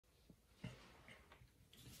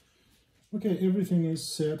Okay, everything is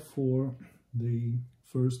set for the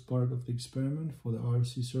first part of the experiment for the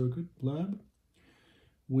RC circuit lab.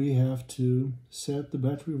 We have to set the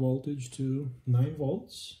battery voltage to 9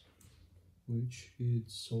 volts, which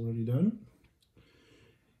it's already done.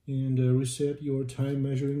 And reset your time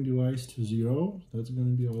measuring device to 0. That's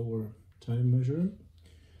going to be our time measuring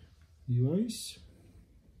device.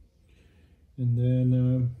 And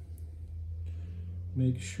then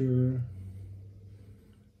make sure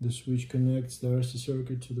the switch connects the RC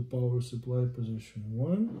circuit to the power supply position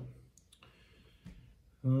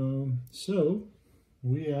 1. So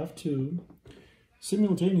we have to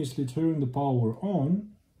simultaneously turn the power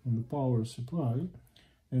on the power supply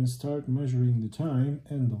and start measuring the time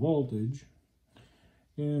and the voltage.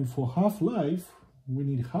 And for half-life, we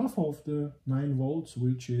need half of the 9 volts,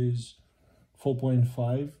 which is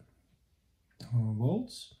 4.5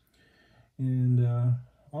 volts. And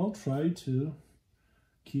I'll try to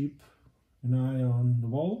keep an eye on the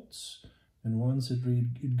volts, and once it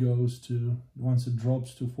drops to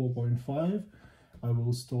 4.5, I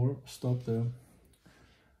will stop the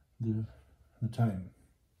time.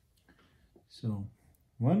 So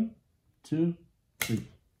 1, 2, 3.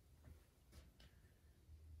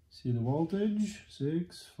 See the voltage,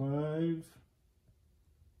 6, 5,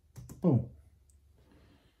 boom.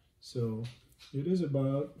 So it is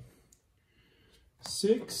about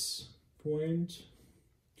 6.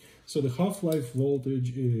 So the half-life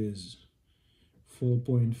voltage is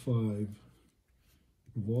 4.5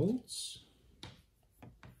 volts.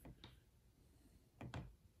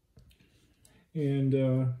 And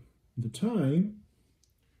the time,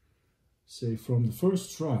 say from the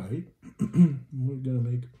first try, we're gonna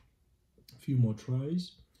make a few more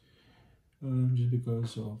tries, just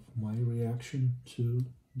because of my reaction to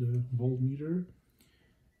the voltmeter,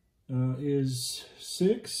 is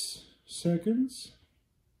 6 seconds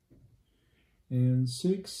and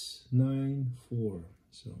 694.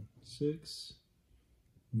 So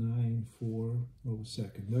 694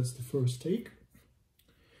 seconds. That's the first take.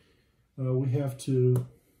 We have to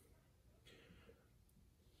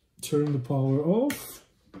turn the power off,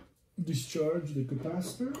 discharge the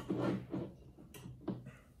capacitor.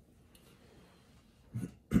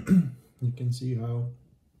 You can see how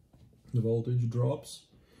the voltage drops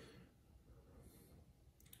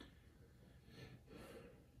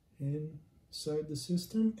inside the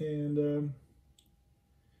system, and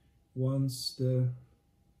once the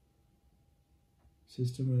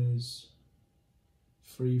system is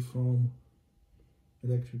free from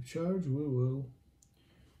electric charge, we will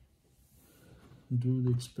do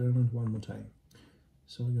the experiment one more time.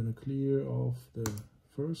 So I'm going to clear off the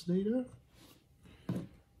first data,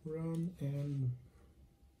 run, and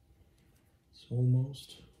it's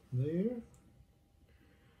almost there.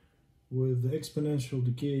 With the exponential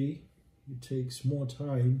decay, it takes more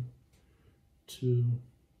time to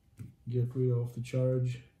get rid of the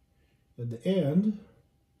charge at the end,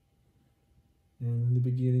 and in the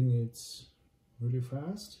beginning it's really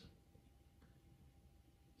fast.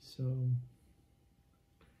 So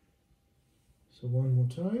one more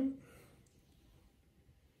time,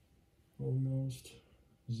 almost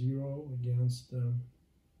 0 against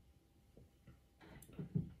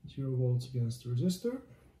 0 volts against the resistor.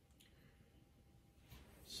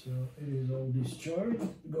 So it is all discharged,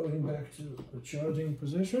 going back to the charging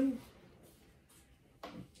position.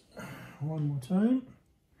 One more time.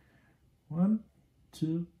 1,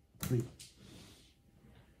 2, 3.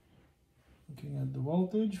 Looking at the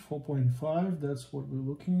voltage, 4.5, that's what we're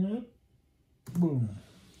looking at. Boom.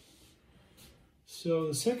 So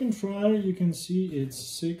the second try, you can see it's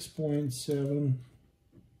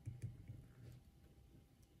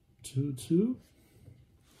 6.722.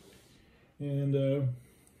 And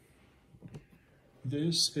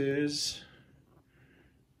this is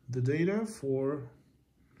the data for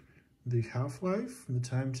the half-life, the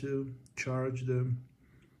time to charge the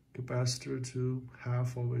capacitor to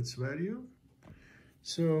half of its value.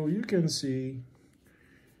 So you can see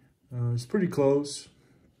it's pretty close.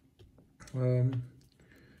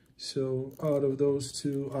 So out of those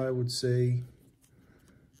two, I would say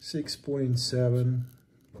 6.7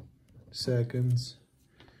 seconds.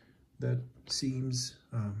 That seems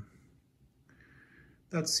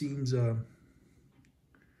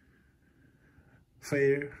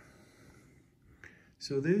fair.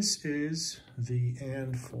 So this is the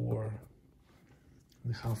end for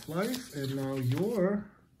the half-life, and now your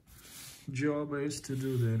job is to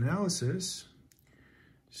do the analysis.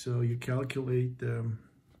 So you calculate the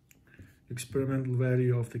experimental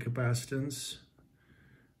value of the capacitance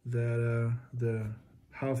that the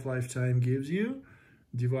half-life time gives you,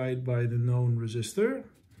 divide by the known resistor,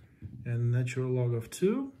 and natural log of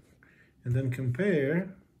 2, and then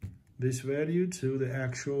compare this value to the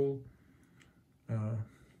actual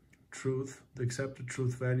truth, the accepted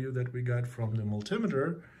truth value that we got from the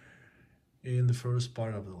multimeter in the first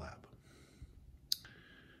part of the lab.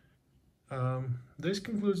 This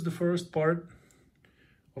concludes the first part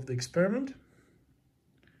of the experiment.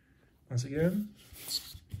 Once again,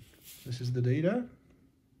 this is the data.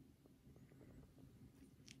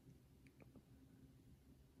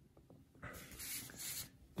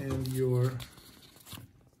 And your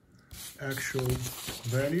actual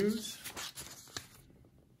values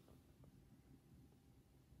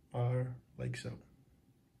are like so.